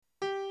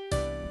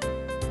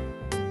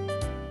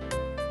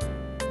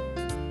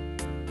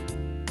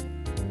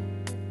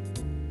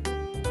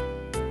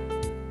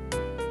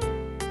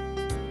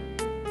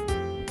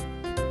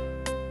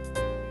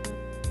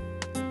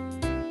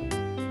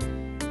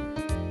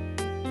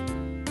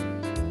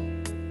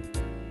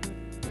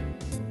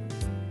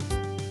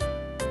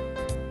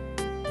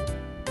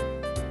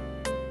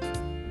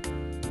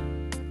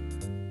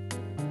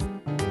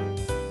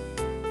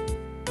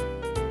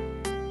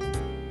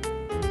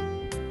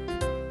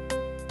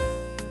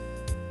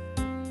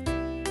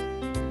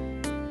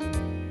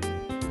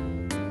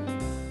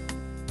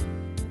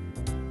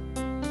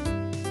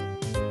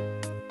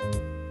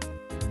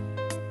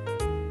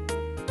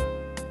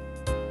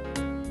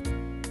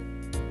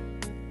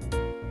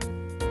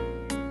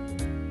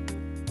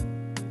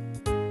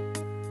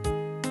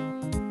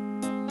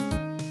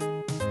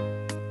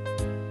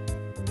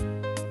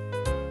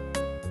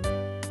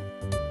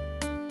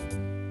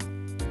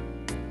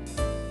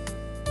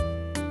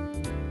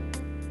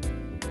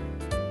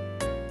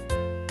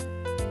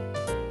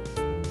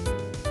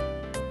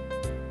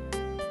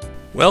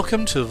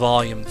Welcome to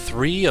Volume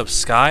 3 of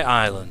Sky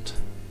Island.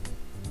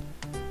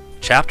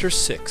 Chapter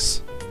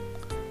 6.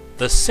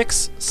 The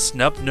 6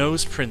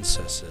 Snub-Nosed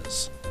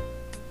Princesses.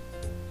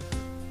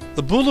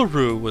 The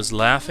Boolooroo was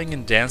laughing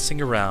and dancing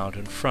around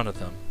in front of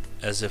them,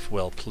 as if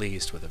well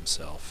pleased with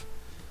himself.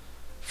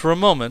 For a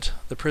moment,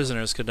 the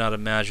prisoners could not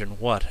imagine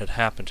what had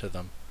happened to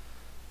them,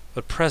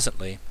 but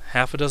presently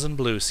half a dozen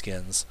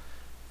blueskins,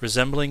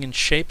 resembling in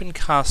shape and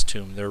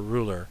costume their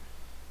ruler,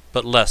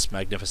 but less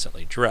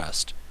magnificently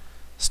dressed,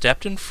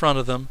 stepped in front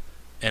of them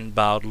and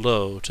bowed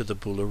low to the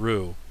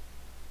Boolooroo.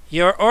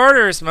 "Your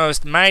orders,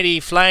 most mighty,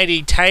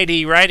 flighty,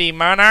 tighty, righty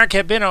monarch,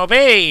 have been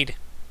obeyed,"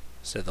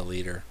 said the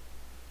leader.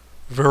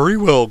 "Very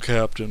well,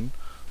 Captain.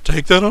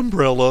 Take that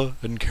umbrella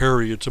and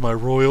carry it to my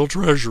royal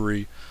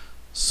treasury.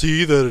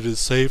 See that it is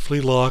safely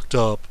locked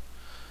up.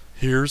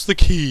 Here's the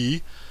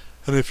key,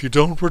 and if you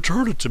don't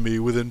return it to me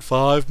within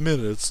 5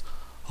 minutes,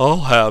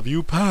 I'll have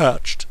you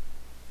patched."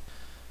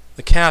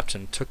 The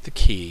captain took the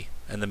key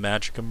and the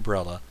magic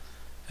umbrella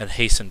and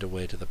hastened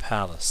away to the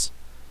palace.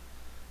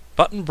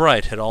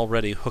 Button-Bright had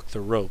already hooked the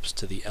ropes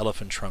to the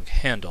elephant trunk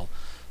handle,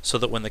 so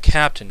that when the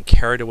captain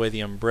carried away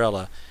the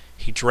umbrella,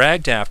 he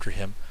dragged after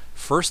him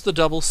first the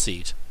double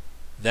seat,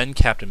 then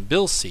Captain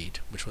Bill's seat,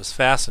 which was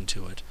fastened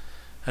to it,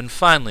 and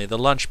finally the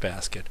lunch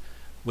basket,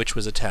 which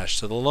was attached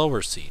to the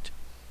lower seat.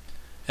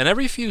 And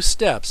every few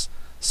steps,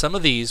 some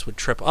of these would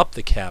trip up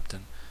the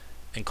captain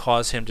and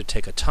cause him to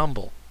take a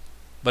tumble,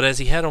 but as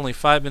he had only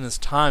 5 minutes'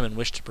 time in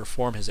which to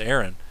perform his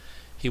errand,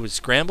 he would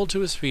scramble to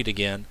his feet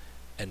again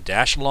and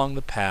dash along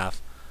the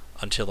path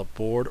until a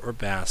board or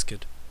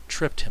basket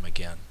tripped him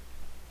again.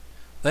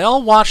 They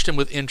all watched him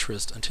with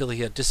interest until he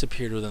had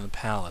disappeared within the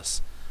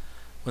palace,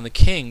 when the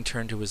king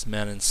turned to his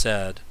men and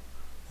said,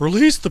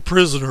 "Release the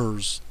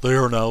prisoners. They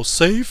are now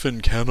safe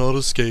and cannot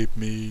escape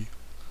me."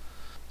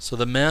 So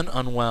the men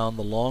unwound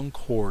the long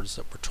cords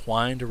that were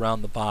twined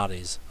around the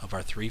bodies of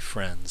our 3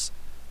 friends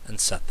and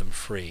set them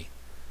free.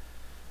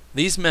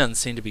 These men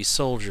seemed to be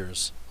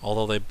soldiers,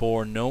 although they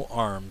bore no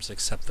arms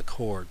except the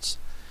cords.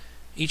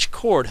 Each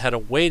cord had a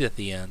weight at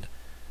the end,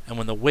 and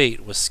when the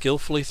weight was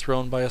skillfully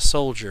thrown by a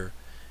soldier,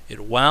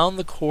 it wound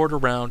the cord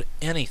around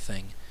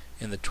anything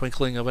in the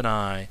twinkling of an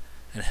eye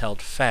and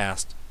held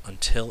fast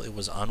until it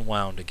was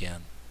unwound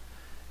again.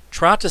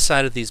 Trot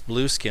decided these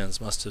blueskins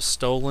must have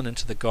stolen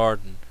into the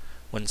garden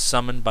when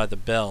summoned by the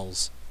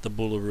bells the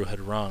Boolooroo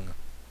had rung.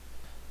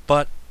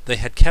 But they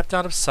had kept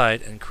out of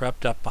sight and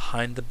crept up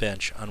behind the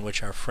bench on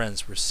which our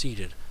friends were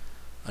seated,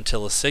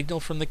 until a signal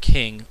from the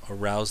king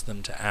aroused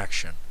them to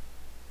action.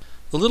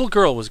 The little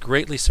girl was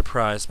greatly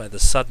surprised by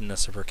the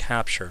suddenness of her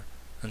capture,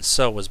 and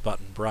so was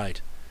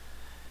Button-Bright.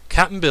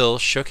 Cap'n Bill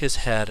shook his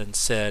head and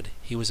said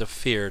he was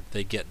afeard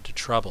they'd get into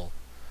trouble.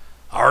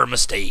 "Our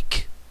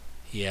mistake,"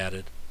 he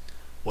added,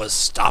 "was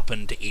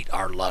stoppin' to eat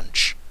our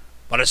lunch,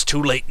 but it's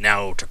too late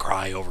now to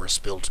cry over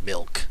spilt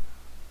milk."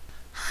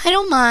 "I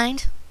don't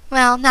mind.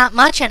 Well, not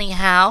much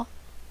anyhow,"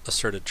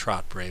 asserted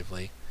Trot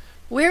bravely.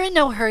 "We're in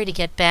no hurry to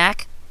get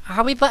back.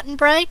 Are we,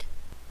 Button-Bright?"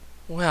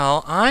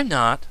 "Well, I'm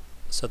not,"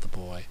 said the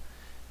boy.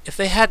 "If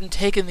they hadn't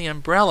taken the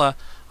umbrella,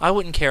 I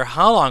wouldn't care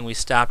how long we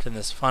stopped in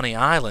this funny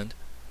island.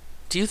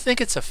 Do you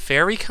think it's a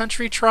fairy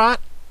country,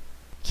 Trot?"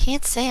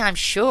 "Can't say I'm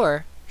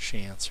sure,"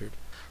 she answered.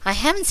 "I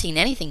haven't seen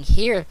anything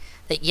here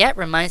that yet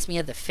reminds me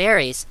of the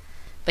fairies,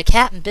 but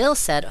Cap'n Bill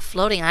said a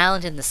floating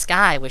island in the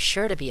sky was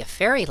sure to be a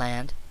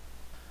fairyland."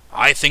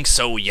 "I think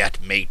so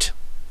yet, mate,"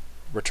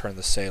 returned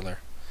the sailor.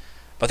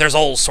 "But there's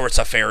all sorts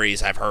of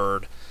fairies, I've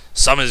heard.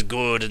 Some is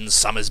good and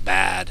some is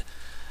bad.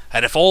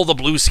 And if all the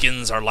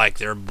blueskins are like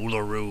their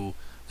Boolooroo,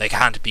 they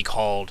can't be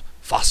called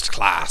first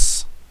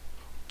class."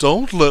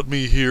 "Don't let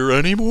me hear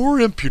any more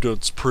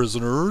impudence,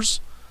 prisoners,"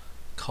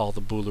 called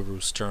the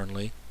Boolooroo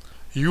sternly.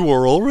 "You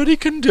are already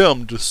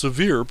condemned to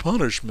severe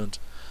punishment,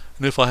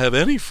 and if I have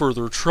any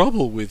further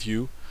trouble with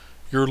you,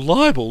 you're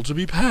liable to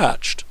be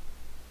patched."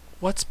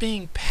 "What's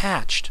being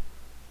patched?"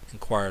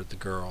 inquired the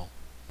girl.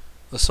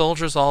 The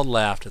soldiers all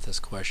laughed at this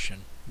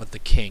question, but the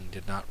king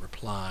did not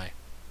reply.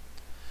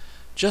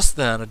 Just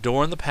then a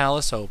door in the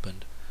palace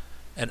opened,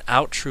 and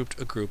out trooped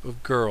a group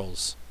of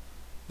girls.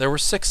 There were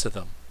 6 of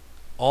them,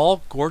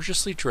 all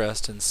gorgeously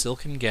dressed in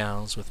silken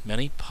gowns with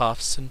many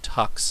puffs and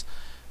tucks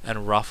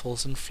and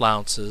ruffles and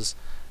flounces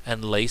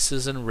and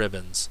laces and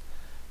ribbons,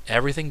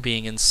 everything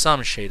being in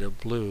some shade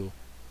of blue,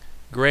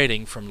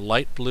 grading from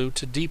light blue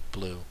to deep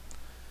blue.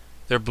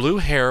 Their blue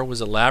hair was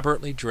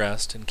elaborately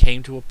dressed and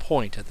came to a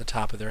point at the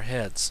top of their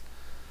heads.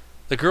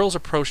 The girls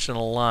approached in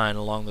a line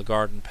along the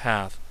garden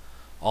path,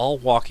 all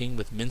walking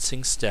with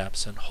mincing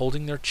steps and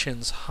holding their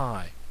chins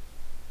high.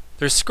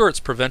 Their skirts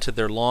prevented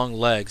their long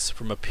legs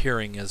from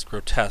appearing as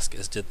grotesque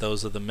as did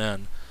those of the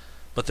men,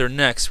 but their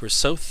necks were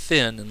so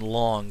thin and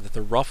long that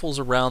the ruffles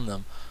around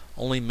them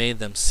only made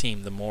them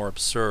seem the more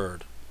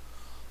absurd.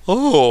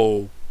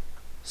 "Oh,"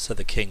 said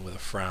the king with a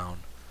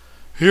frown.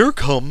 "Here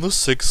come the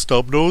 6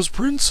 snub-nosed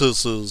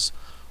princesses,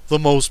 the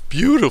most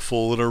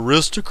beautiful and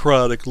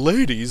aristocratic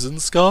ladies in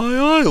Sky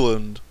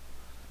Island."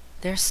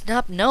 "They're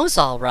snub-nosed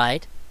all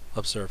right,"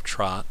 observed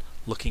Trot,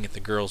 looking at the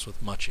girls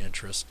with much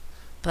interest.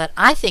 But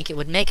I think it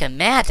would make him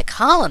mad to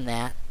call him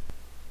that.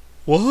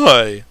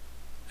 Why?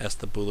 Asked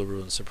the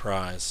Boolooroo in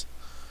surprise.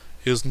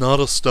 Is not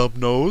a snub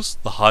nose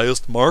the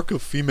highest mark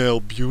of female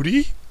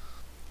beauty?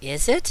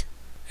 Is it?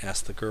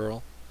 asked the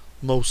girl.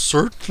 Most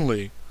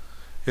certainly.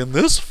 In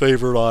this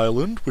favored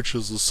island, which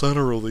is the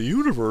center of the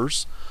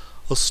universe,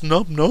 a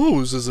snub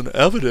nose is an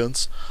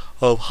evidence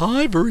of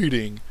high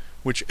breeding,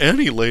 which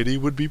any lady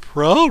would be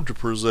proud to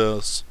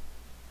possess.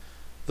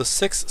 The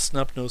 6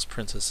 snub-nosed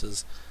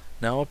princesses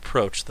now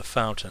approached the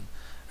fountain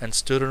and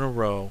stood in a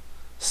row,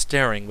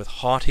 staring with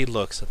haughty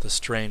looks at the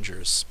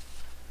strangers.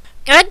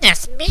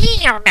 Goodness me,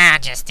 Your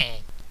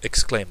Majesty!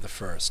 Exclaimed the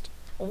first.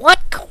 What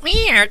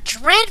queer,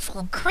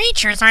 dreadful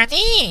creatures are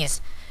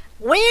these?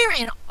 Where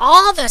in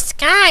all the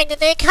sky did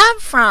they come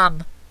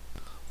from?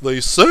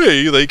 They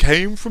say they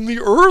came from the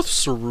earth,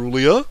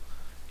 Cerulia,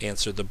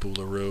 answered the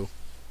Boolooroo.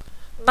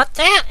 But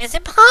that is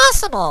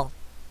impossible!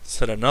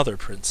 Said another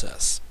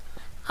princess.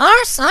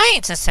 Our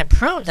scientists have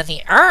proved that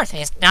the earth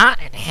is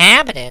not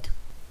inhabited.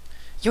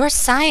 Your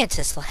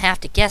scientists will have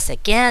to guess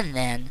again,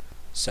 then,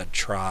 said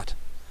Trot.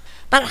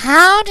 But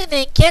how did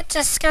they get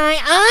to Sky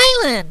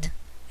Island?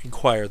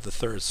 Inquired the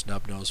third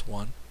snub-nosed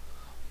one.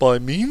 by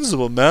means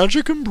of a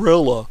magic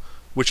umbrella,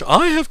 which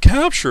I have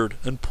captured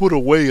and put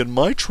away in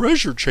my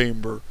treasure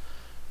chamber,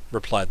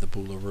 replied the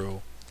Boolooroo.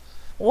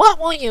 What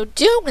will you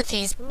do with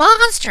these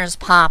monsters,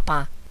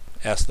 Papa?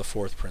 Asked the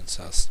fourth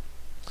princess.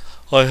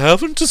 I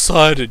haven't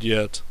decided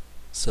yet,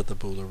 said the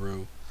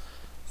Boolooroo.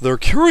 They're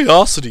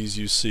curiosities,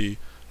 you see,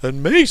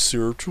 and may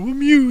serve to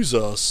amuse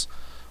us,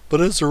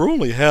 but as they're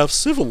only half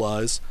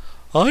civilized,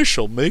 I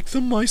shall make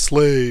them my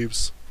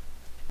slaves.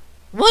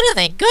 What are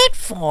they good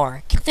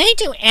for? Can they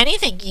do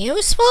anything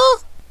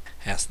useful?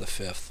 Asked the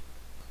fifth.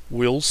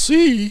 We'll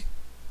see,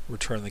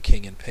 returned the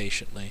king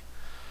impatiently.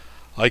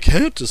 I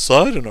can't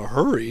decide in a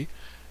hurry.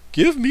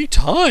 Give me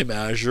time,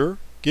 Azure.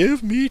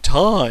 Give me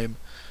time.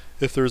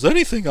 If there's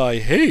anything I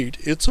hate,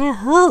 it's a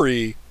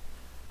hurry.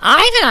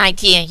 I've an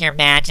idea, Your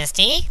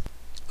Majesty,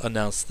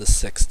 announced the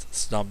sixth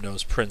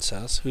snub-nosed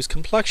princess, whose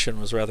complexion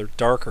was rather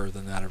darker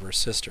than that of her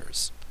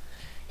sisters.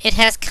 It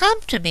has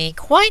come to me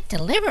quite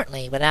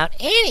deliberately, without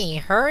any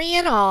hurry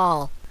at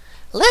all.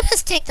 Let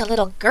us take the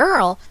little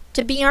girl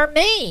to be our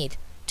maid,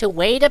 to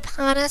wait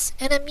upon us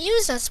and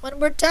amuse us when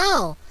we're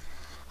dull.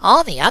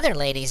 All the other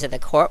ladies of the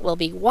court will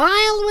be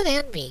wild with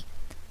envy,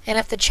 and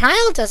if the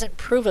child doesn't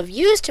prove of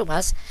use to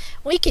us,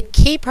 we can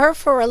keep her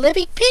for a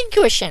living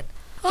pincushion.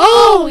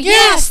 Oh,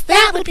 yes,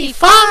 that would be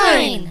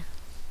fine!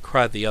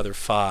 Cried the other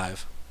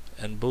five,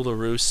 and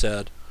Boolooroo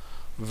said,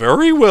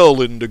 Very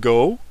well,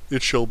 Indigo.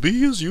 It shall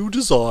be as you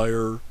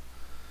desire.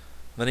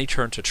 Then he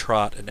turned to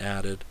Trot and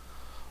added,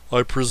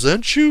 I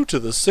present you to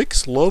the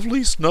 6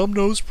 lovely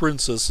snub-nosed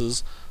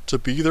princesses to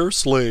be their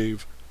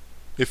slave.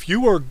 If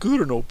you are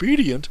good and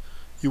obedient,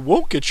 you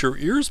won't get your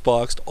ears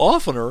boxed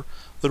oftener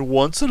than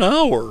once an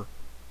hour.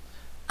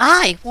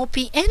 I won't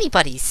be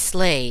anybody's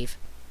slave,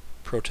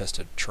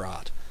 protested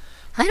Trot.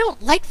 I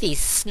don't like these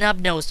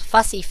snub-nosed,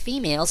 fussy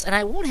females, and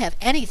I won't have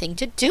anything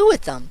to do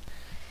with them.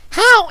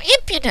 How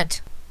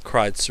impudent!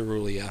 Cried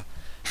Cerulia.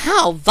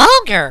 How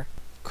vulgar!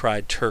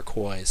 Cried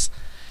Turquoise.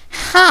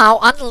 How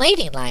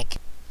unladylike!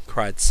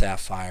 Cried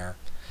Sapphire.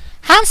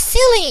 How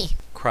silly!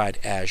 Cried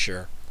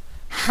Azure.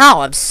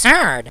 How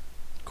absurd!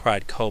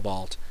 Cried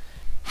Cobalt.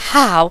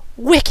 How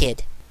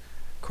wicked!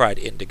 Cried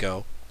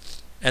Indigo.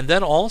 And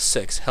then all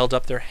 6 held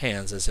up their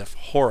hands as if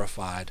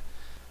horrified.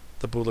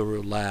 The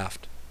Boolooroo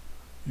laughed.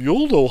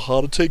 You'll know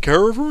how to take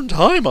care of her in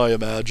time, I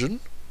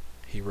imagine,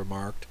 he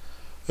remarked.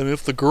 And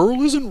if the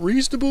girl isn't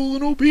reasonable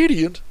and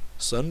obedient,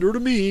 send her to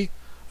me,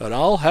 and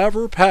I'll have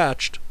her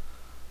patched.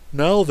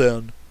 Now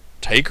then,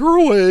 take her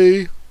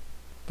away.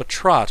 But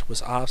Trot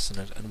was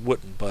obstinate and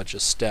wouldn't budge a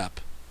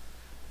step.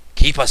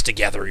 Keep us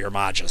together, Your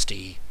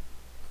Majesty,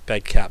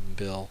 begged Cap'n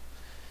Bill.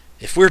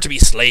 If we're to be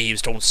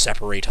slaves, don't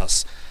separate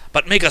us,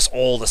 but make us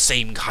all the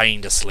same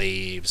kind of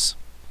slaves.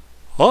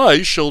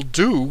 I shall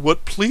do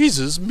what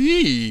pleases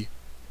me,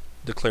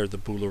 declared the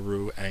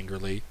Boolooroo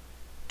angrily.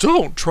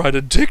 Don't try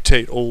to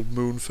dictate, old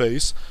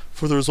Moonface,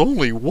 for there's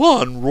only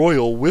one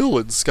royal will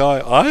in Sky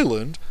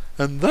Island,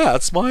 and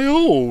that's my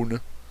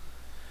own.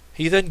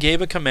 He then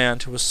gave a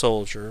command to a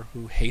soldier,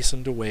 who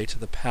hastened away to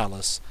the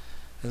palace,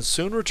 and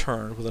soon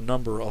returned with a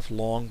number of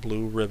long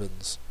blue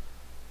ribbons.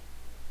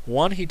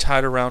 One he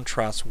tied around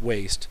Trot's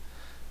waist,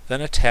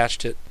 then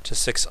attached it to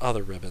 6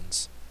 other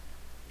ribbons.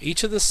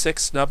 Each of the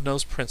 6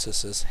 snub-nosed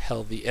princesses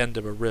held the end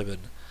of a ribbon.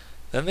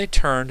 Then they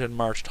turned and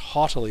marched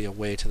haughtily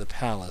away to the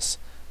palace,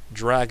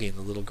 dragging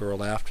the little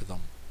girl after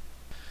them.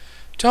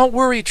 "Don't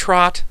worry,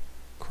 Trot,"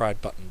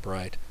 cried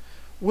Button-Bright.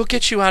 "We'll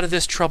get you out of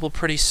this trouble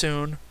pretty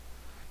soon."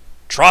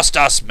 Trust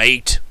us,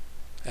 mate,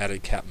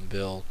 added Cap'n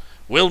Bill.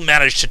 We'll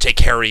manage to take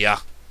care of ya.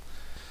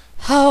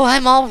 Oh,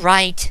 I'm all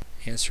right,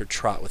 answered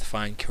Trot with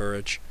fine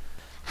courage.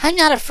 I'm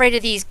not afraid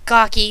of these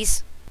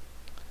gawkies.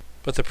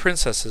 But the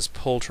princesses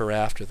pulled her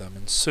after them,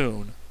 and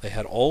soon they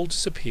had all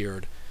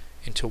disappeared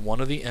into one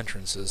of the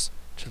entrances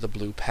to the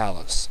Blue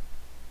Palace.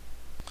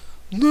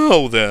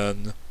 Now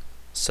then,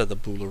 said the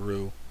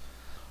Boolooroo,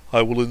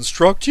 I will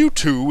instruct you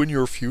too in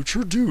your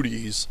future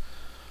duties.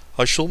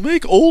 I shall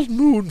make old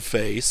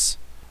Moonface—"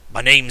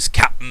 "My name's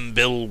Captain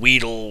Bill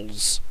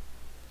Wheedles,"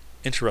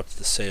 interrupted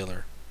the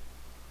sailor.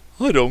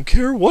 "I don't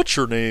care what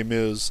your name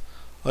is.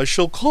 I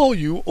shall call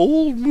you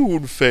Old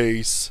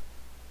Moonface,"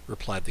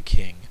 replied the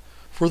king,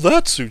 "for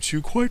that suits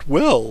you quite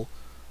well.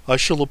 I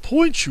shall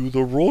appoint you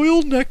the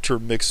royal nectar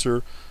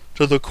mixer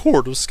to the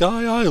court of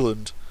Sky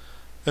Island,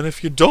 and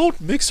if you don't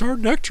mix our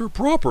nectar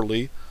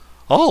properly,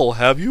 I'll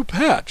have you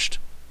patched."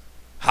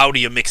 "How do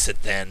you mix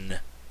it, then?"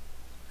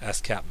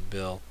 asked Captain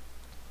Bill.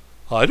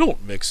 "I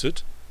don't mix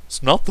it.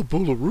 It's not the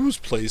Boolooroo's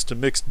place to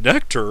mix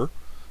nectar,"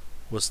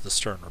 was the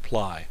stern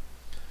reply.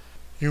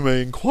 "You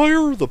may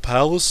inquire of the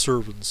palace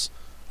servants,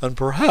 and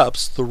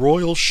perhaps the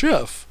royal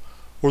chef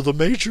or the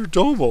major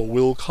domo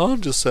will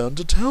condescend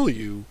to tell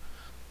you.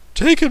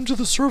 Take him to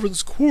the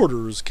servants'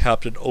 quarters,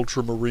 Captain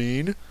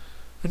Ultramarine,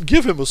 and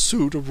give him a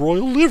suit of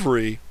royal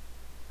livery."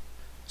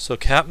 So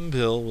Captain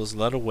Bill was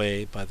led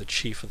away by the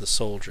chief of the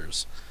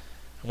soldiers,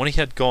 and when he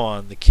had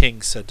gone, the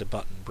king said to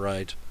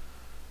Button-Bright,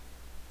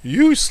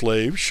 "You,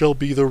 slave, shall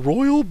be the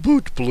royal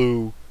boot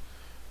blue.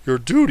 Your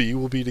duty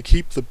will be to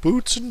keep the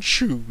boots and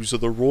shoes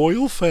of the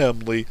royal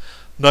family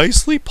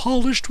nicely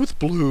polished with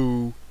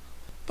blue."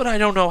 "But I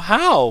don't know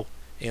how,"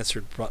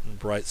 answered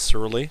Button-Bright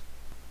surlily.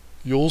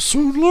 "You'll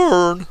soon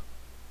learn.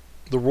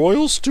 The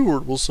royal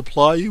steward will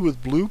supply you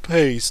with blue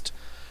paste,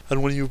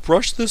 and when you've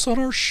brushed this on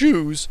our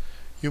shoes,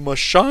 you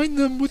must shine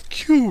them with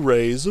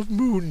Q-rays of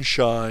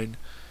moonshine.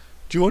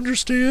 Do you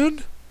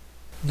understand?"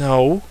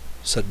 "No,"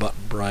 said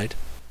Button-Bright.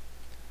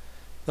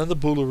 Then the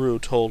Boolooroo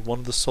told one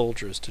of the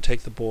soldiers to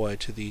take the boy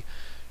to the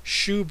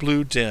Shoe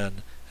Blue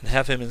Den and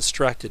have him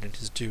instructed in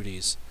his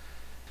duties,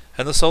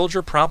 and the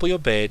soldier promptly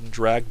obeyed and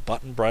dragged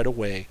Button-Bright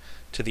away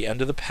to the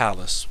end of the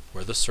palace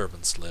where the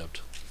servants lived.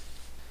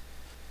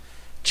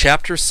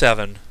 Chapter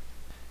 7.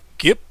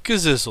 Gip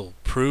Gazizzle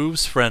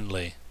Proves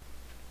Friendly.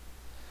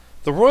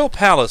 The royal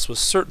palace was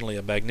certainly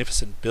a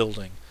magnificent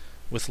building,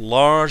 with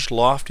large,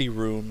 lofty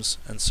rooms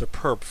and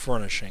superb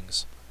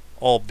furnishings,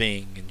 all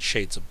being in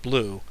shades of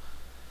blue.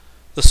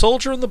 The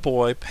soldier and the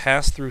boy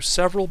passed through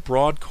several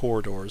broad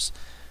corridors,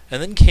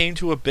 and then came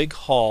to a big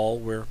hall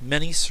where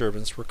many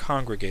servants were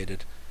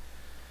congregated.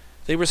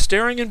 They were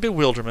staring in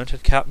bewilderment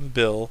at Captain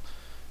Bill,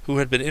 who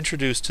had been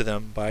introduced to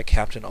them by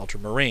Captain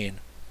Ultramarine.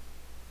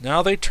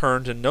 Now they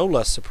turned in no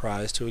less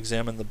surprise to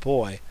examine the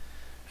boy,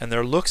 and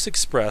their looks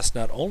expressed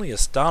not only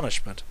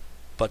astonishment,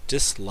 but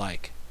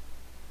dislike.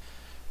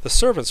 The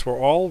servants were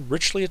all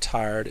richly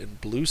attired in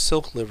blue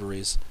silk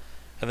liveries,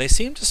 and they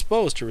seemed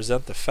disposed to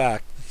resent the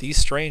fact that these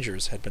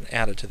strangers had been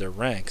added to their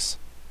ranks.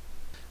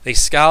 They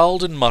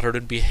scowled and muttered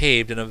and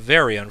behaved in a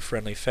very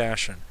unfriendly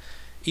fashion,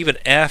 even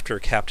after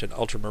Captain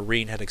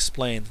Ultramarine had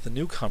explained that the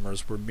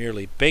newcomers were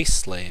merely base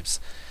slaves,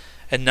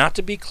 and not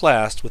to be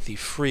classed with the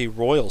free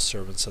royal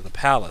servants of the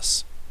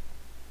palace.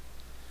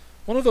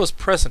 One of those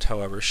present,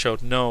 however,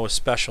 showed no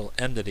especial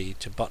enmity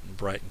to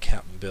Button-Bright and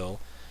Captain Bill,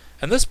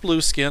 and this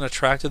Blueskin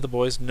attracted the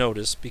boy's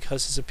notice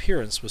because his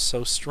appearance was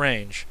so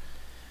strange.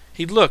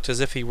 He looked as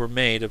if he were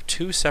made of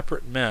two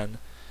separate men,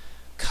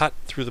 cut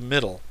through the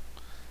middle,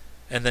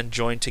 and then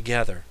joined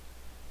together,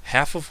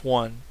 half of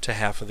one to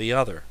half of the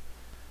other.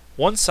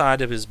 One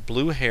side of his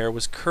blue hair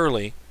was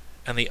curly,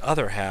 and the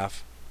other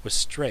half was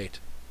straight.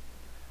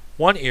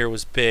 One ear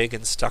was big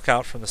and stuck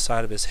out from the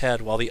side of his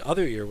head, while the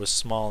other ear was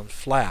small and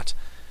flat.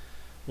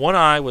 One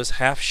eye was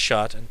half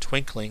shut and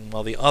twinkling,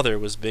 while the other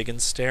was big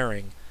and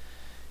staring.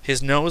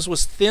 His nose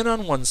was thin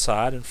on one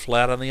side and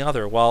flat on the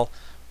other, while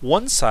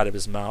one side of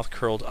his mouth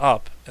curled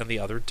up and the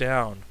other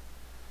down.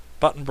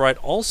 Button-Bright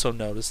also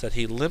noticed that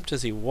he limped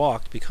as he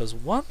walked because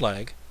one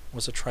leg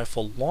was a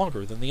trifle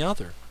longer than the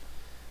other,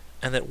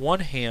 and that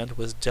one hand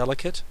was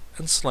delicate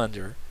and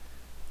slender,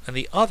 and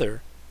the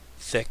other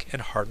thick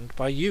and hardened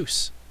by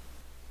use.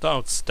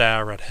 "Don't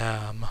stare at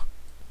him,"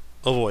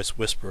 a voice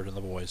whispered in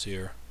the boy's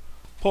ear.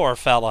 "Poor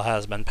fellow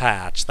has been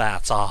patched,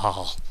 that's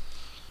all."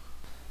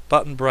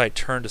 Button-Bright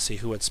turned to see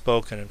who had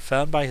spoken, and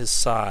found by his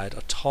side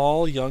a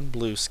tall young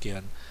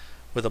Blueskin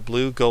with a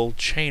blue-gold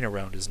chain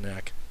around his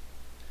neck.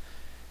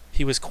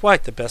 He was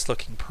quite the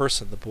best-looking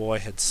person the boy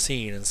had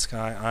seen in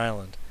Sky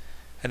Island,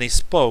 and he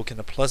spoke in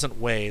a pleasant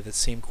way that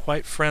seemed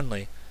quite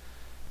friendly.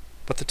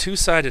 But the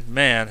two-sided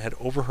man had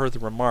overheard the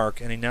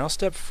remark, and he now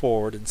stepped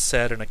forward and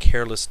said in a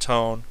careless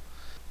tone,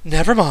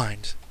 "Never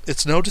mind.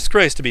 It's no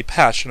disgrace to be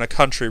patched in a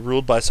country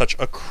ruled by such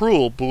a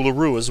cruel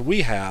Boolooroo as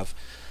we have.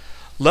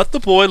 Let the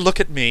boy look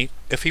at me,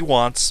 if he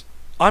wants.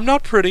 I'm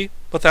not pretty,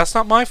 but that's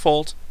not my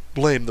fault.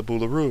 Blame the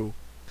Boolooroo."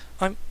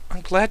 I'm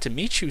glad to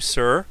meet you,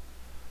 sir,"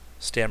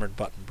 stammered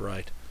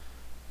Button-Bright.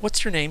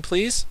 "What's your name,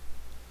 please?"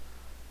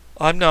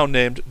 "I'm now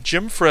named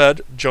Jim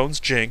Fred Jones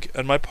Jink,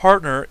 and my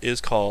partner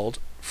is called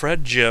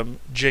Fred Jim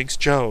Jinks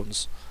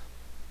Jones.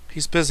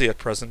 He's busy at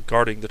present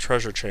guarding the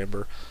treasure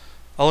chamber.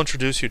 I'll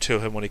introduce you to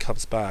him when he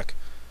comes back.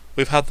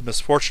 We've had the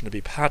misfortune to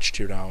be patched,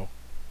 you know."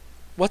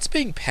 "What's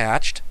being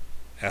patched?"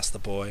 asked the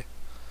boy.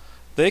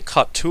 "They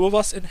cut two of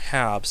us in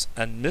halves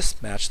and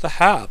mismatched the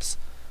halves.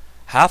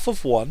 Half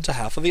of one to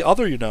half of the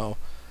other, you know.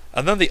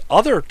 and then the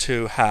other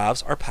two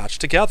halves are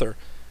patched together.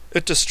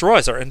 It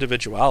destroys our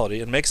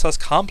individuality and makes us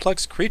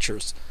complex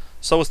creatures,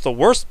 so it's the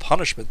worst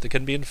punishment that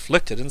can be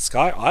inflicted in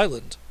Sky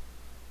Island."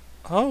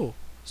 "Oh,"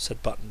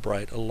 said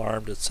Button-Bright,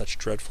 alarmed at such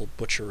dreadful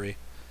butchery.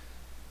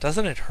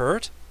 "Doesn't it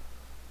hurt?"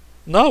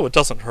 "No, it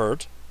doesn't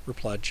hurt,"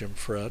 replied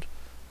Jim-Fred,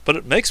 "but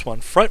it makes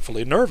one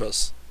frightfully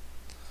nervous.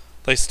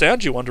 They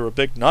stand you under a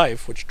big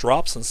knife, which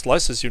drops and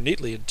slices you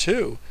neatly in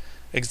two,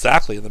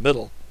 exactly in the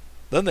middle.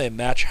 Then they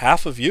match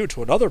half of you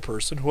to another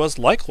person who has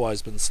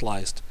likewise been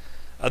sliced,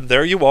 and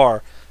there you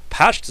are,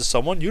 patched to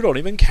someone you don't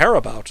even care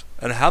about,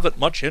 and haven't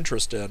much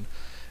interest in.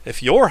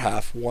 If your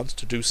half wants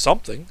to do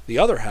something, the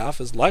other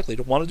half is likely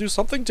to want to do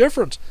something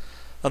different.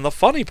 And the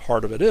funny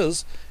part of it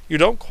is, you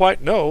don't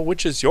quite know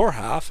which is your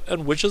half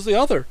and which is the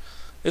other.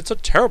 It's a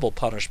terrible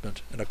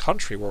punishment in a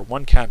country where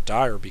one can't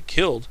die or be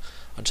killed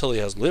until he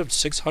has lived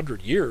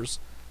 600 years.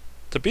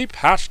 To be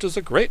patched is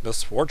a great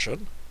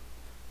misfortune."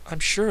 "I'm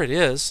sure it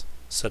is,"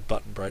 said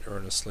Button-Bright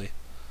earnestly.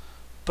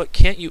 "But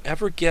can't you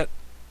ever get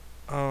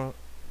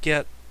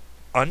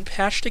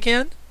unpatched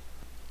again?"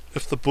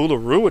 "If the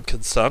Boolooroo would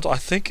consent, I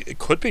think it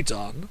could be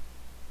done,"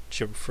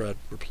 Jim-Fred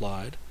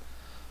replied.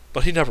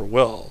 "But he never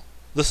will.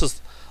 This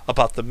is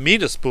about the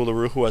meanest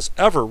Boolooroo who has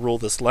ever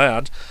ruled this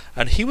land,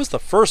 and he was the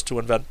first to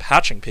invent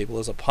patching people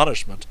as a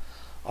punishment.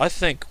 I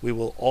think we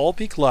will all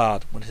be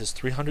glad when his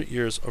 300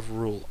 years of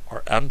rule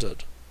are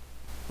ended."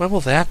 "When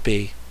will that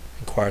be?"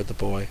 inquired the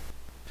boy.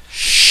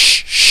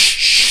 "Shh! Shh!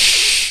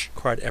 Shh!"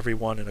 cried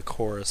everyone in a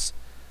chorus,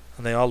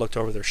 and they all looked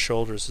over their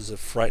shoulders as if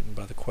frightened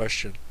by the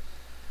question.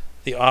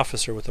 The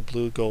officer with the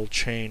blue gold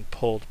chain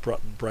pulled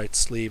Button-Bright's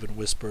sleeve and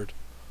whispered,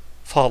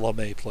 "Follow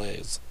me,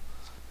 please."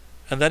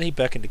 And then he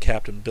beckoned to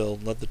Captain Bill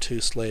and led the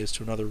two slaves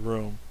to another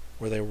room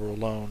where they were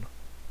alone.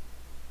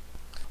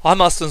 "I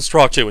must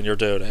instruct you in your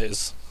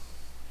duties,"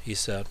 he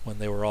said, when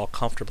they were all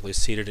comfortably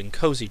seated in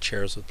cozy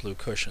chairs with blue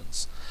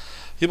cushions.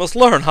 "You must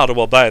learn how to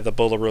obey the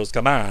Boolooroo's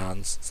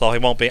commands, so he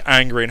won't be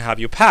angry and have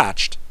you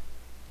patched."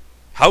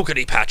 "How could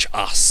he patch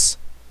us?"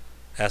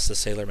 asked the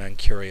sailor-man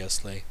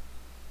curiously.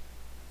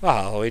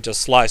 "Oh, he'd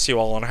just slice you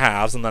all in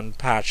halves and then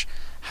patch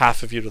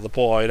half of you to the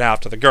boy and half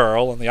to the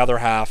girl, and the other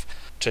half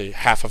to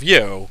half of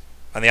you,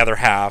 and the other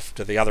half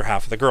to the other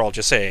half of the girl,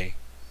 d'you see?"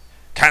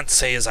 "Can't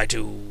say as I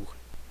do,"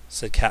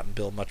 said Captain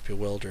Bill, much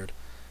bewildered.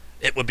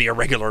 "It would be a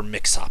regular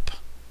mix-up."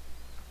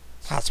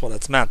 "That's what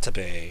it's meant to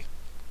be,"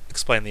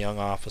 explained the young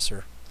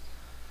officer.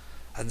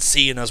 "And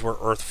seeing as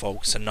we're Earth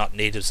folks and not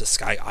natives of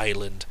Sky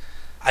Island,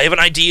 I have an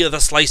idea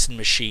the slicing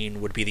machine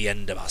would be the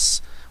end of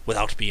us,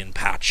 without being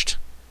patched,"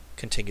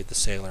 continued the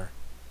sailor.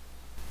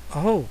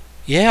 "Oh,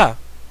 yeah,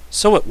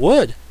 so it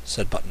would,"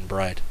 said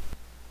Button-Bright.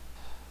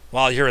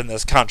 "While you're in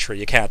this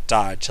country, you can't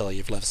die till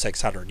you've lived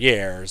 600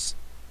 years,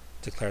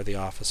 declared the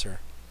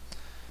officer.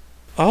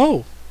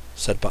 "Oh,"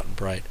 said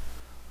Button-Bright.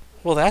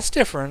 "Well, that's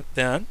different,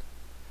 then.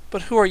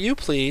 But who are you,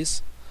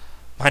 please?"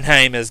 "My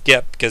name is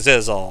Gip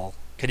Gazizzle.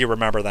 Can you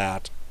remember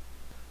that?"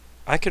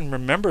 "I can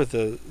remember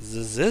the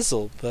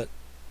zizzle, but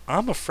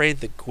I'm afraid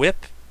the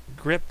grip,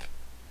 glip."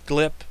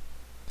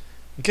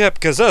 "Gip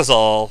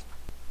Gazizzle,"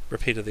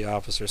 repeated the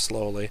officer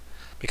slowly,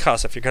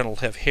 "because if you're going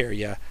to live here,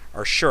 you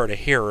are sure to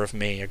hear of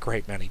me a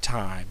great many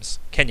times.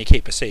 Can you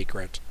keep a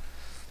secret?"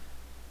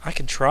 "I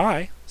can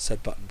try,"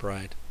 said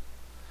Button-Bright.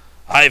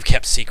 "I've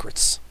kept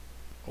secrets,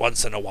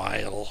 once in a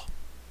while,"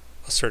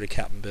 asserted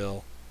Captain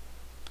Bill.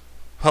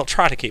 "Well,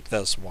 try to keep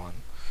this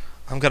one.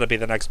 I'm going to be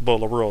the next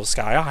Boolooroo of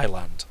Sky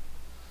Island."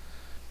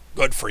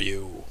 "Good for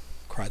you,"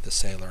 cried the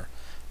sailor.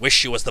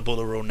 "Wish you was the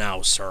Boolooroo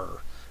now,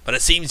 sir. But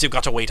it seems you've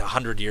got to wait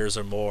 100 years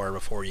or more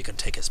before you can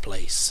take his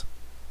place."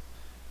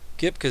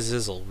 Gip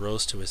Gazizzle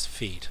rose to his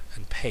feet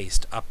and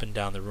paced up and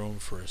down the room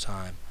for a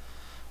time,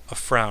 a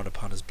frown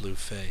upon his blue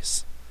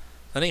face.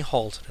 Then he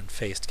halted and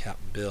faced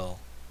Captain Bill.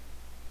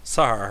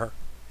 "Sir,"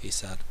 he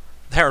said,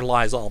 "there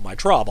lies all my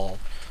trouble.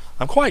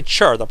 I'm quite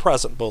sure the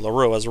present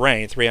Boolooroo has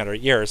reigned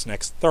 300 years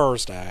next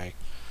Thursday,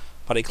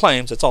 but he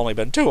claims it's only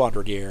been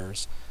 200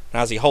 years,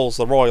 and as he holds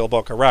the Royal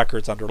Book of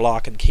Records under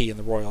lock and key in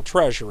the Royal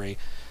Treasury,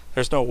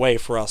 there's no way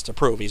for us to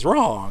prove he's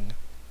wrong."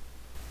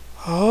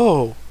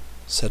 "Oh,"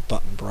 said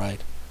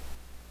Button-Bright.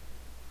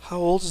 "How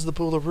old is the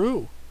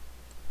Boolooroo?"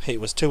 "He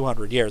was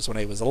 200 years when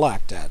he was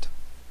elected,"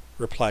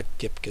 replied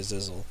Gip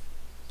Gazizzle.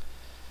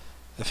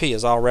 "If he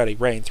has already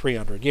reigned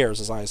 300 years,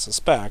 as I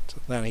suspect,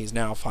 then he's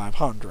now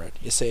 500.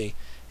 You see,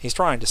 he's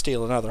trying to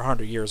steal another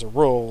 100 years of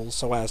rule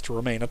so as to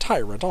remain a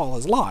tyrant all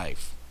his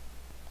life."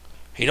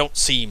 "He don't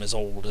seem as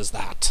old as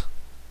that,"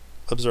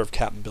 observed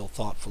Captain Bill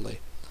thoughtfully.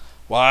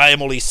 "Why,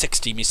 I'm only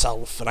 60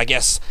 myself, and I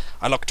guess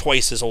I look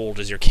twice as old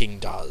as your king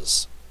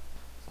does."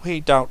 "We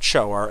don't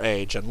show our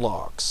age in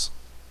looks,"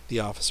 the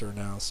officer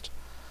announced.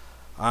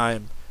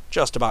 "I'm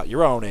just about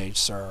your own age,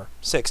 sir.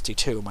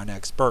 62 my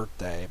next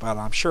birthday, but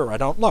I'm sure I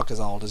don't look as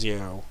old as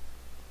you."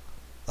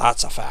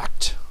 "That's a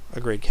fact,"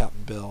 agreed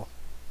Captain Bill.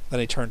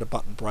 Then he turned to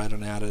Button-Bright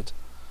and added,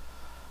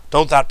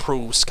 "Don't that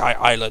prove Sky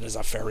Island is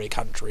a fairy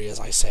country, as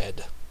I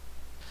said?"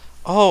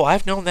 "Oh,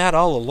 I've known that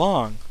all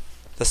along.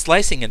 The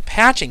slicing and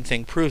patching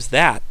thing proves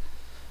that.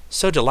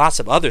 So do lots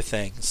of other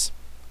things."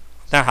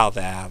 Now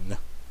then,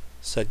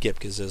 said Ghip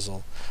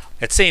Ghisizzle,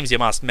 it seems you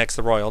must mix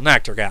the royal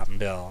nectar, Cap'n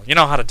Bill. You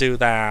know how to do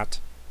that?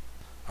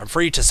 I'm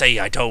free to say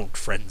I don't,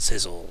 friend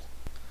Sizzle.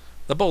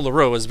 The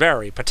Boolooroo is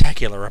very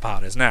particular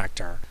about his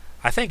nectar.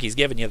 I think he's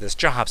given you this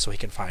job so he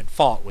can find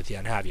fault with you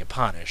and have you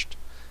punished.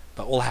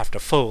 But we'll have to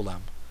fool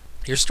him.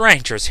 You're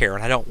strangers here,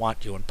 and I don't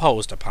want you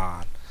imposed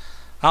upon.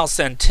 I'll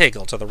send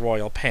Tiggle to the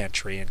royal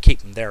pantry and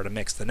keep him there to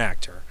mix the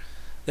nectar.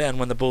 Then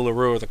when the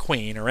Boolooroo or the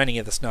Queen or any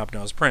of the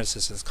snub-nosed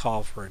princesses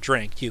call for a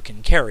drink, you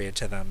can carry it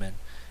to them, and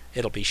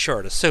it'll be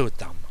sure to suit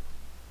them.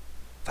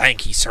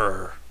 Thank ye,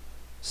 sir,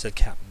 said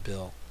Cap'n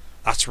Bill.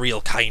 That's real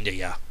kind of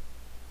you.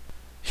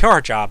 Your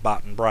job,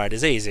 Button-Bright,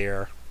 is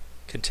easier,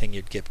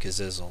 continued Ghip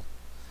Ghisizzle.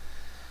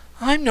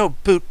 I'm no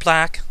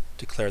boot-black,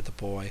 declared the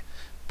boy.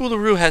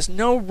 Boolooroo has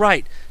no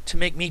right to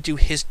make me do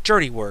his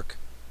dirty work.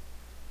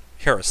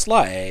 You're a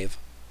slave,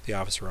 the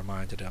officer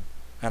reminded him,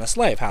 and a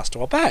slave has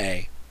to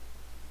obey.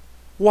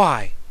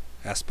 Why?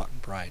 Asked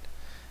Button-Bright.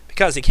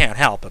 Because he can't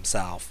help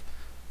himself.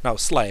 No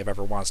slave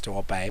ever wants to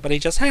obey, but he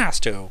just has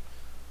to.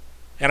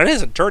 And it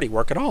isn't dirty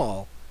work at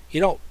all. You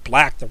don't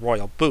black the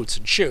royal boots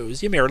and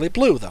shoes, you merely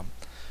blue them,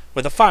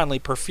 with a finely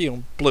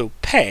perfumed blue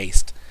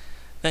paste.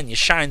 Then you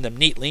shine them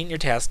neatly and your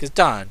task is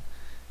done.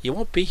 You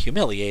won't be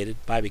humiliated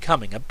by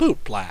becoming a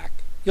boot black.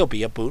 You'll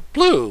be a boot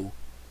blue.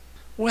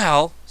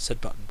 Well,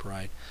 said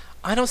Button-Bright,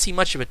 I don't see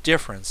much of a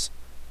difference,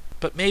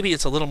 but maybe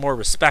it's a little more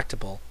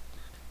respectable.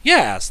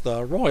 Yes,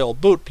 the royal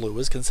boot blue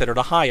is considered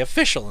a high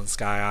official in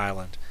Sky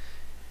Island.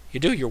 You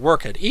do your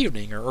work at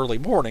evening or early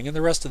morning, and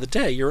the rest of the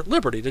day you're at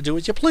liberty to do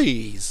as you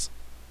please.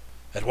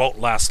 It won't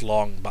last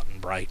long,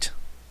 Button-Bright,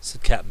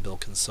 said Cap'n Bill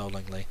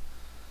consolingly.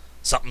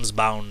 Something's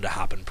bound to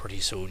happen pretty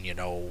soon, you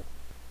know.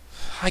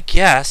 I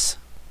guess,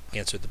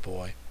 answered the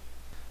boy.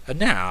 And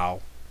now,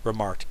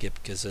 remarked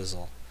Ghip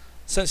Ghisizzle,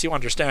 since you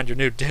understand your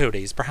new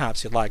duties,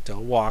 perhaps you'd like to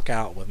walk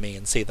out with me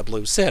and see the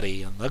Blue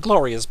City and the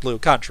glorious blue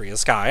country of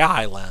Sky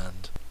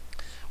Island.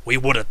 We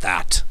would at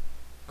that,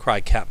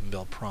 cried Cap'n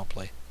Bill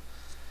promptly.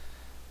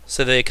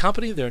 So they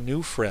accompanied their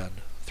new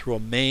friend through a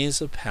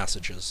maze of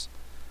passages,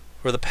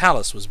 for the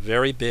palace was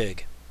very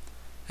big,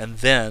 and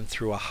then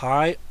through a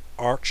high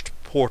arched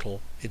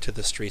portal into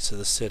the streets of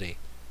the city.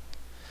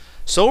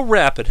 So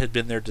rapid had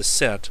been their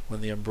descent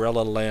when the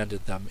umbrella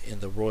landed them in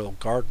the royal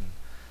garden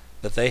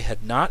that they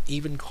had not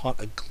even caught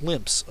a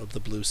glimpse of the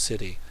Blue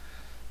City,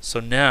 so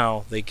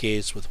now they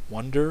gazed with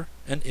wonder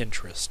and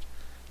interest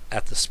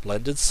at the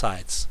splendid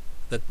sights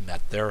that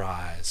met their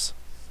eyes.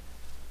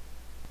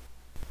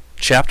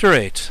 Chapter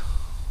 8.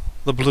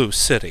 The Blue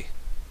City.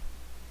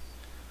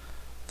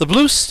 The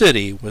Blue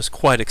City was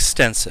quite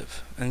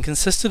extensive, and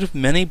consisted of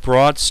many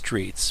broad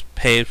streets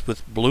paved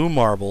with blue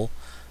marble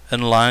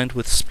and lined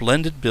with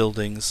splendid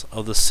buildings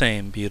of the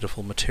same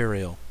beautiful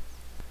material.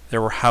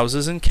 There were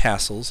houses and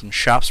castles and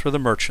shops for the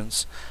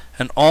merchants,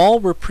 and all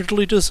were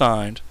prettily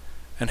designed,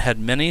 and had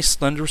many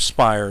slender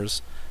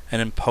spires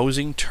and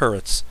imposing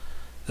turrets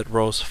that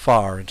rose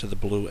far into the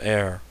blue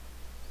air.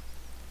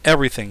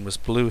 Everything was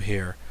blue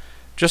here,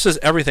 just as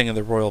everything in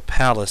the royal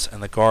palace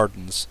and the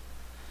gardens,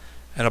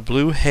 and a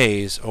blue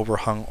haze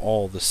overhung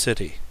all the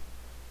city.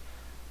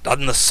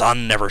 Doesn't the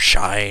sun never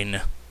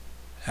shine?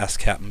 Asked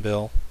Cap'n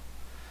Bill.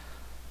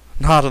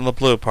 Not in the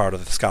blue part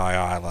of the Sky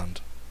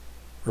Island,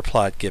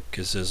 replied Ghip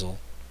Ghisizzle.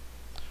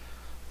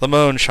 The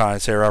moon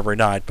shines here every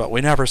night, but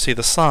we never see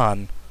the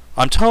sun.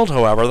 I'm told,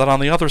 however, that on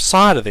the other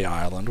side of the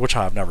island, which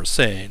I have never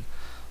seen,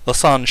 the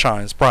sun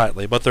shines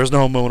brightly, but there's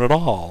no moon at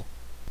all.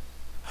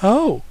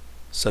 Oh,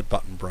 said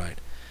Button-Bright.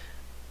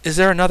 Is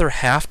there another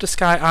half to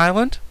Sky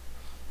Island?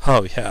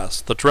 Oh,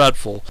 yes, the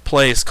dreadful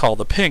place called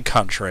the Pink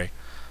Country.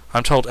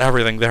 I'm told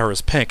everything there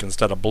is pink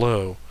instead of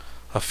blue.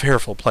 A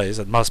fearful place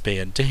it must be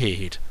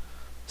indeed,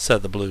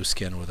 said the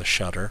Blueskin with a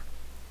shudder.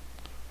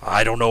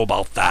 I don't know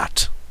about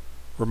that,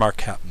 remarked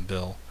Cap'n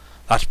Bill.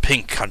 That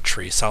Pink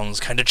Country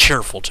sounds kind of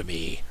cheerful to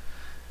me.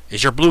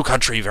 Is your Blue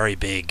Country very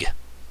big?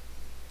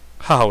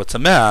 Oh, it's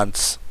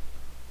immense,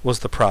 was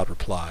the proud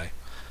reply.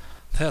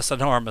 This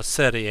enormous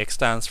city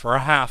extends for a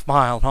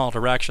half-mile in all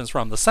directions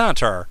from the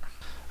center,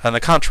 and the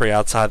country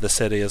outside the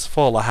city is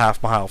full a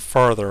half-mile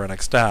further in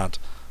extent.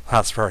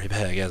 That's very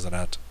big, isn't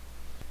it?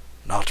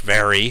 Not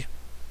very,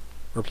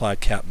 replied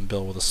Cap'n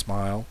Bill with a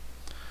smile.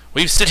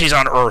 We've cities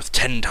on Earth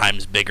 10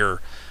 times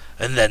bigger,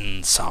 and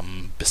then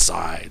some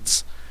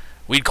besides.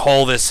 We'd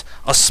call this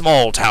a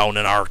small town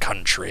in our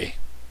country.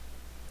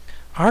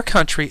 Our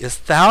country is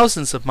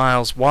thousands of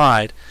miles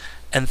wide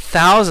and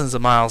thousands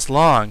of miles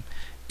long.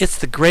 It's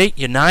the great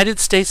United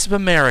States of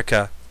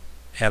America,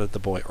 added the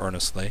boy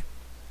earnestly.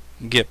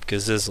 Ghip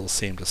Ghisizzle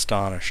seemed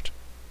astonished.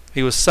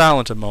 He was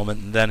silent a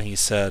moment, and then he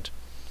said,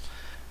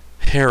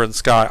 Here in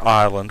Sky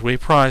Island we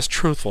prize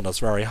truthfulness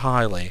very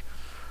highly.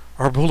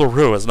 Our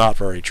Boolooroo is not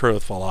very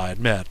truthful, I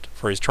admit,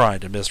 for he's trying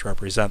to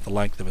misrepresent the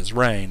length of his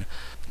reign,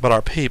 but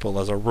our people,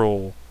 as a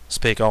rule,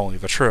 speak only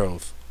the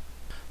truth.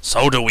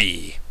 So do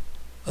we,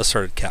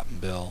 asserted Cap'n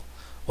Bill.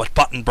 What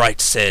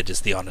Button-Bright said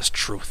is the honest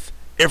truth,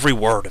 every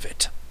word of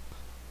it.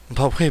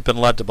 But we've been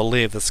led to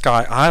believe that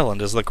Sky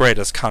Island is the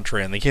greatest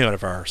country in the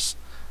universe,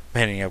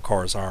 meaning, of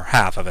course, our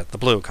half of it, the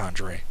blue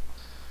country.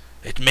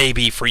 It may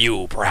be for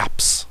you,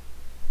 perhaps,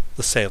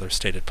 the sailor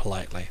stated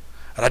politely,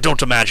 and I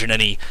don't imagine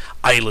any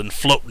island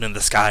floating in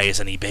the sky is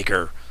any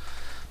bigger.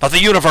 But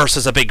the universe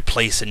is a big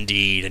place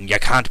indeed, and you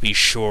can't be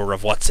sure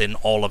of what's in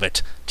all of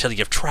it till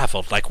you've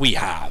travelled like we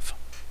have.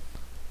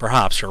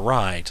 Perhaps you're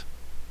right,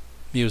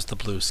 mused the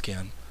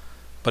Blueskin,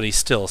 but he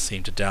still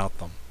seemed to doubt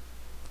them.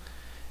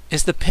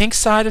 Is the pink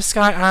side of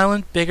Sky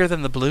Island bigger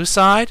than the blue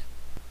side?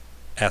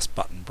 Asked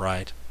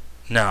Button-Bright.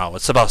 No,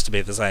 it's supposed to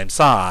be the same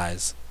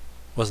size,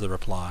 was the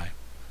reply.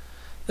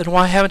 Then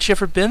why haven't you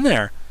ever been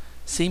there?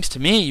 Seems to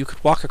me you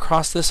could walk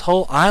across this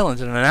whole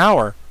island in an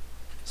hour,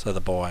 said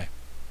the boy.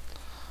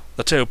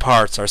 The two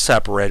parts are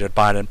separated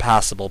by an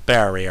impassable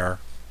barrier,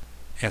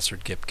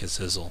 answered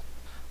Ghip-Ghisizzle.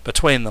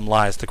 Between them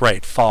lies the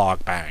great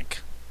fog bank.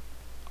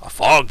 A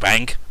fog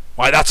bank?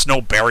 Why, that's no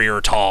barrier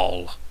at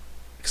all,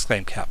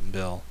 exclaimed Cap'n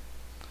Bill.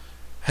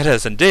 It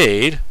is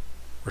indeed,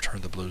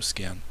 returned the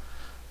Blueskin.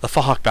 The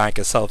fog bank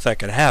is so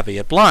thick and heavy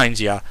it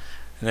blinds you,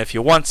 and if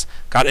you once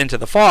got into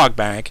the fog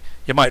bank,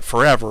 you might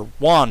forever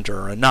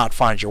wander and not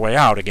find your way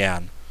out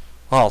again.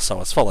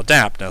 Also, it's full of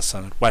dampness,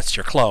 and it wets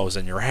your clothes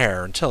and your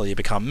hair until you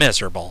become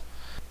miserable.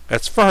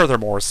 It's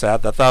furthermore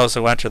said that those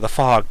who enter the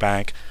fog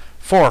bank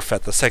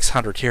forfeit the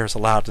 600 years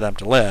allowed to them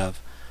to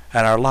live,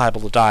 and are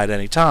liable to die at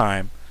any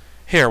time.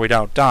 Here we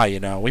don't die, you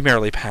know, we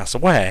merely pass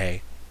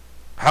away.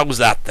 How's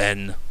that,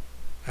 then?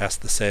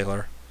 Asked the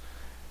sailor.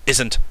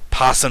 Isn't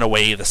passing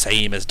away the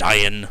same as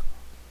dying?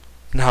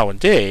 No,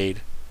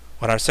 indeed.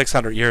 When our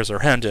 600 years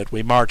are ended,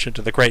 we march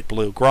into the Great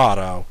Blue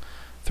Grotto,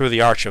 through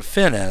the Arch of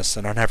Phinis,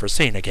 and are never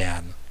seen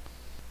again.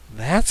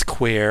 That's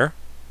queer,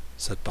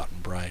 said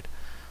Button-Bright.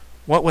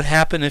 What would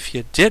happen if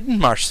you didn't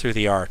march through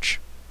the arch?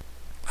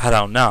 I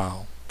don't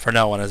know, for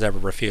no one has ever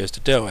refused to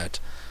do it.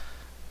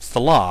 It's the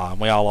law,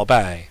 and we all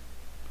obey.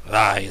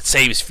 Aye, it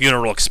saves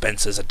funeral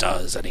expenses, it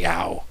does,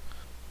 anyhow,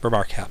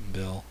 remarked Cap'n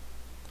Bill.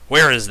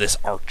 Where is this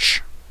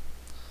arch?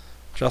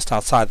 Just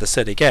outside the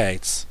city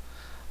gates.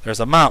 There's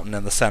a mountain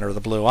in the center of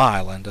the Blue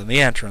Island, and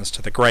the entrance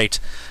to the Great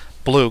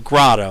Blue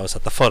Grotto is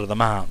at the foot of the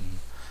mountain.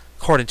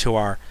 According to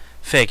our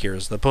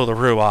figures, the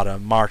Boolooroo ought to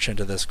march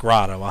into this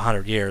grotto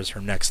 100 years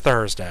from next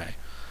Thursday.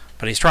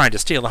 But he's trying to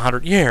steal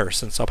 100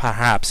 years, and so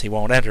perhaps he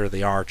won't enter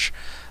the Arch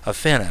of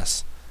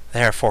Phinis.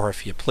 Therefore,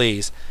 if you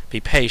please, be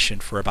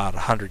patient for about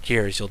 100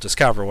 years. You'll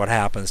discover what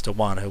happens to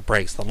one who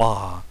breaks the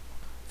law.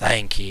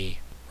 Thank ye,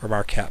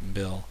 remarked Cap'n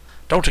Bill.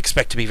 Don't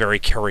expect to be very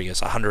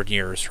curious 100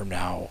 years from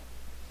now.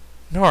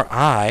 Nor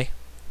I,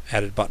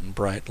 added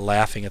Button-Bright,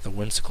 laughing at the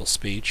whimsical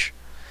speech.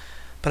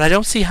 But I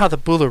don't see how the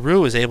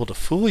Boolooroo is able to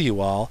fool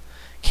you all.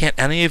 Can't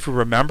any of you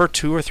remember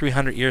 200 or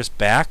 300 years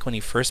back when he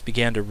first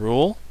began to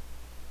rule?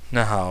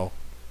 No,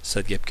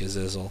 said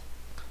Ghip-Ghisizzle.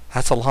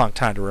 That's a long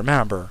time to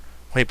remember.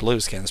 We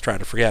Blueskins try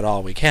to forget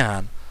all we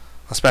can,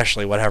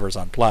 especially whatever's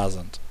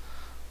unpleasant.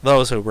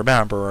 Those who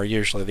remember are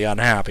usually the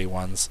unhappy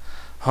ones.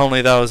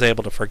 Only those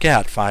able to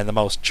forget find the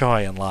most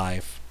joy in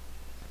life.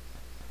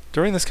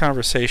 During this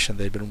conversation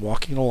they had been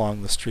walking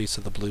along the streets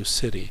of the Blue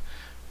City,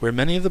 where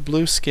many of the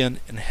Blueskin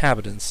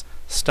inhabitants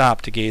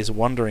stopped to gaze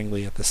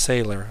wonderingly at the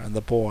sailor and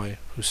the boy,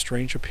 whose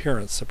strange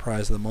appearance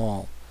surprised them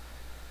all.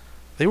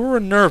 They were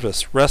a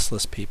nervous,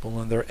 restless people,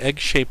 and their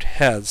egg-shaped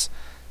heads,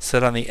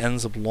 set on the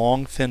ends of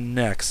long, thin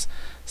necks,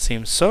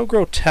 seemed so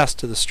grotesque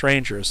to the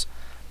strangers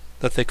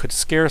that they could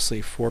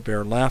scarcely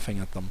forbear laughing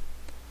at them.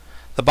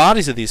 The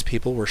bodies of these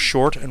people were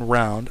short and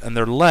round, and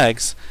their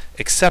legs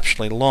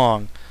exceptionally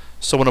long,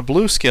 so when a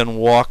Blueskin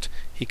walked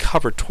he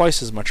covered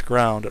twice as much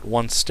ground at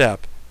one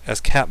step as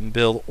Cap'n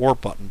Bill or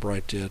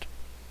Button-Bright did.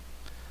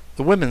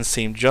 The women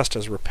seemed just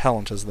as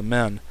repellent as the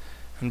men,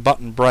 and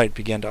Button-Bright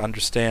began to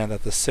understand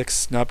that the 6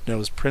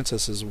 snub-nosed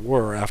princesses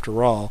were,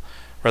 after all,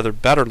 rather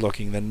better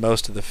looking than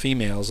most of the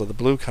females of the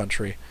Blue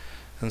Country,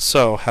 and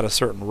so had a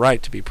certain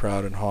right to be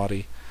proud and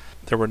haughty.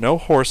 There were no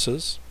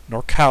horses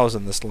nor cows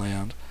in this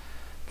land,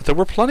 but there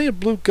were plenty of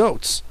blue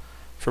goats,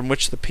 from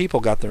which the people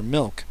got their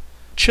milk.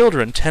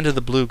 Children tended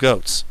the blue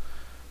goats,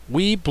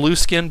 wee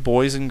blue-skinned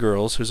boys and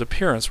girls whose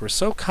appearance were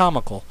so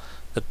comical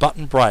that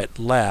Button-Bright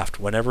laughed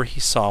whenever he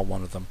saw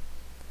one of them.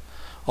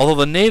 Although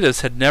the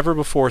natives had never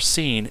before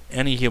seen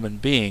any human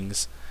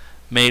beings,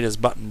 made as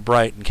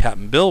Button-Bright and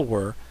Cap'n Bill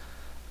were,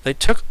 they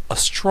took a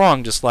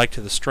strong dislike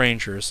to the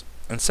strangers,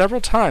 and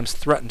several times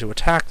threatened to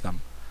attack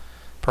them.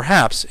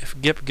 Perhaps, if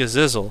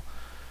Ghip-Ghisizzle,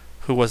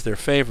 who was their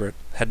favorite,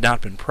 had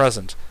not been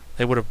present,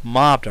 they would have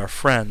mobbed our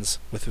friends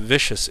with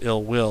vicious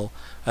ill will,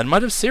 and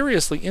might have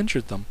seriously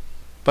injured them.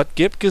 But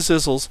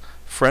Ghip-Ghisizzle's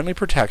friendly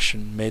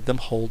protection made them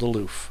hold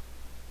aloof.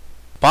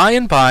 By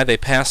and by they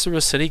passed through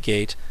a city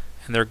gate,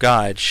 and their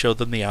guide showed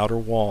them the outer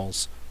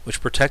walls,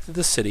 which protected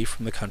the city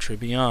from the country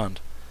beyond.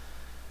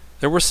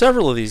 There were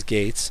several of these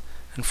gates,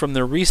 and from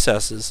their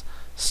recesses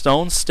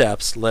stone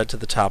steps led to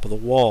the top of the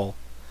wall.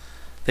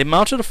 They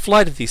mounted a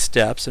flight of these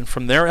steps, and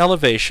from their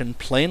elevation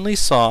plainly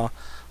saw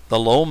the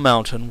low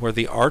mountain where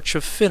the Arch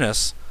of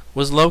Phinis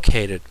was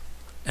located,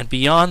 and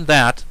beyond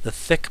that the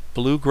thick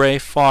blue-gray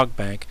fog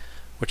bank,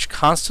 which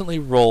constantly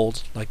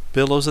rolled like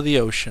billows of the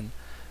ocean,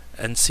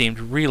 and seemed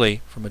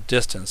really, from a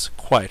distance,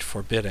 quite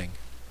forbidding.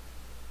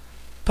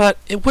 "But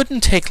it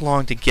wouldn't take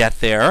long to get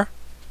there,"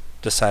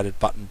 decided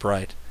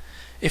Button-Bright.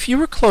 "If you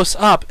were close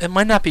up, it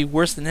might not be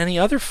worse than any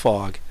other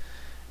fog.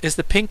 Is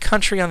the Pink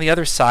Country on the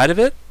other side of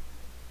it?"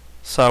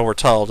 "So we're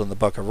told in the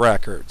Book of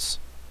Records,"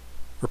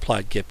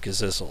 replied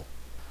Ghip-Ghisizzle.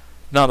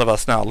 "None of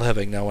us now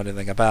living know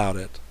anything about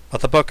it,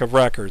 but the Book of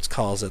Records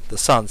calls it the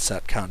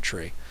Sunset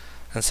Country,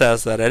 and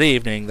says that at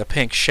evening the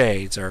pink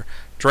shades are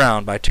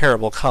drowned by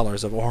terrible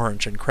colors of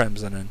orange and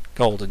crimson and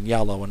golden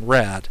yellow and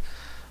red.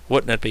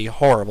 Wouldn't it be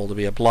horrible to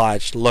be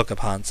obliged to look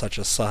upon such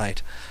a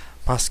sight?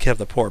 Must give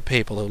the poor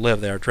people who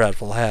live there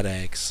dreadful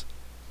headaches."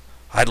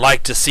 "I'd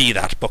like to see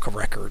that Book of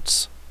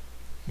Records,"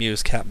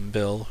 mused Cap'n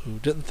Bill, who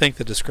didn't think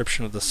the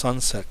description of the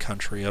Sunset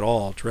Country at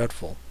all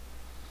dreadful.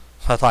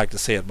 "I'd like to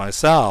see it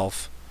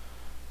myself,"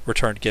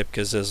 returned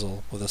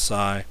Ghip-Ghisizzle with a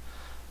sigh,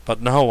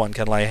 "but no one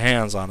can lay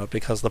hands on it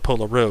because the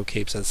Boolooroo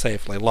keeps it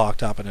safely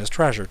locked up in his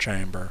treasure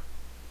chamber."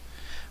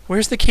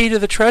 "Where's the key to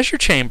the treasure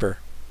chamber?"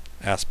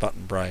 asked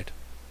Button-Bright.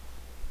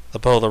 "The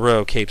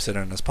Boolooroo keeps it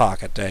in his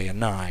pocket day and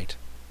night.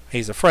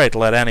 He's afraid to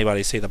let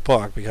anybody see the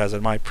book because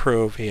it might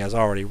prove he has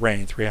already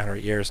reigned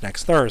 300 years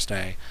next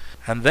Thursday,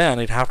 and then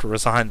he'd have to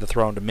resign the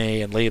throne to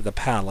me and leave the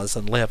palace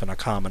and live in a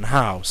common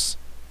house."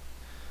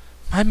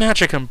 "My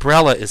magic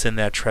umbrella is in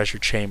that treasure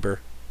chamber,"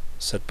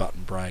 said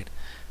Button-Bright,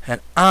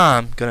 "and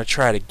I'm going to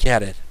try to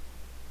get it."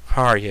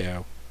 "Are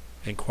you?"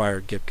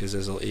 inquired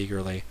Ghip-Ghisizzle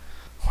eagerly.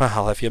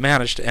 "Well, if you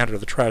manage to enter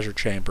the treasure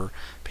chamber,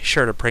 be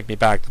sure to bring me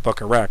back the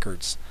Book of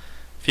Records.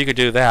 If you could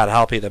do that,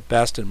 I'll be the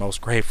best and most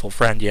grateful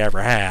friend you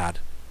ever had."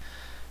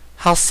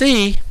 "I'll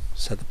see,"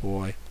 said the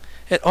boy.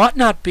 "It ought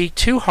not be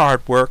too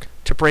hard work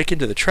to break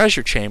into the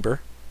treasure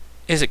chamber.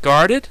 Is it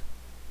guarded?"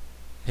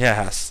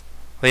 "Yes.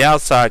 The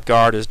outside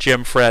guard is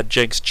Jim Fred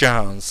Jinks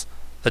Jones,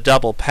 the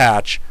double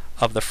patch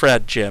of the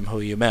Fred Jim who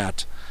you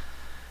met.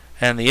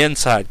 And the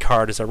inside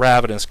guard is a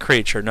ravenous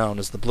creature known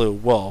as the Blue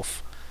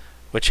Wolf,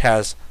 which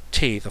has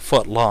teeth a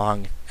foot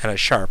long and as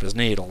sharp as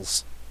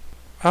needles."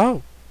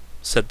 "Oh,"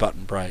 said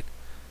Button-Bright.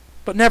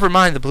 "But never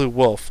mind the Blue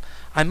Wolf.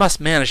 I must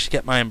manage to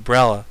get my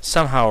umbrella,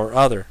 somehow or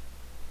other."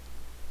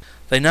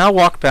 They now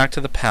walked back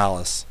to the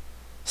palace,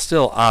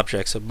 still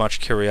objects of much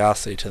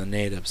curiosity to the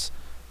natives,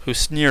 who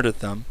sneered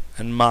at them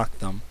and mocked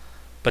them,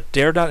 but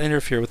dared not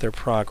interfere with their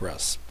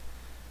progress.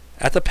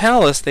 At the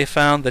palace they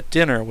found that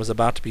dinner was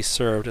about to be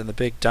served in the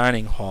big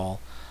dining hall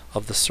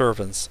of the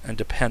servants and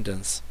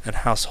dependents and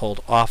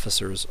household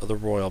officers of the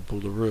royal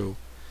Boolooroo.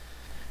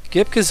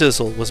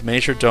 Ghip-Ghisizzle was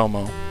major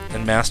domo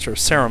and master of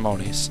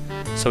ceremonies,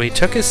 so he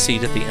took his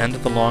seat at the end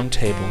of the long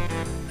table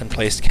and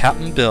placed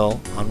Cap'n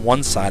Bill on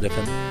one side of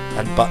him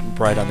and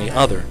Button-Bright on the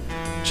other,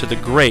 to the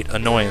great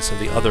annoyance of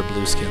the other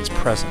Blueskins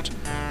present,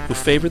 who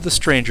favored the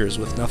strangers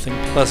with nothing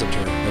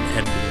pleasanter than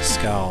envious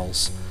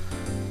scowls.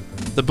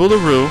 The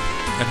Boolooroo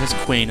and his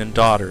queen and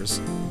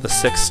daughters, the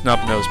 6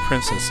 snub-nosed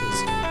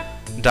princesses,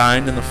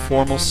 dined in the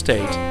formal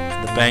state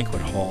in the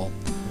banquet hall,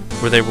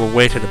 where they were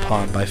waited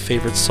upon by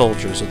favorite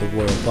soldiers of the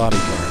royal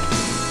bodyguard.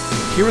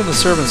 Here in the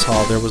servants'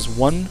 hall there was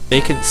one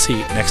vacant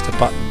seat next to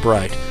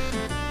Button-Bright,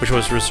 which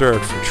was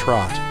reserved for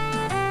Trot,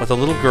 but the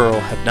little girl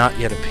had not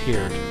yet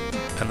appeared,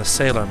 and the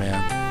sailor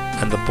man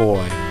and the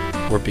boy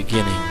were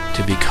beginning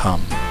to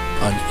become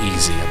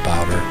uneasy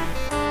about her.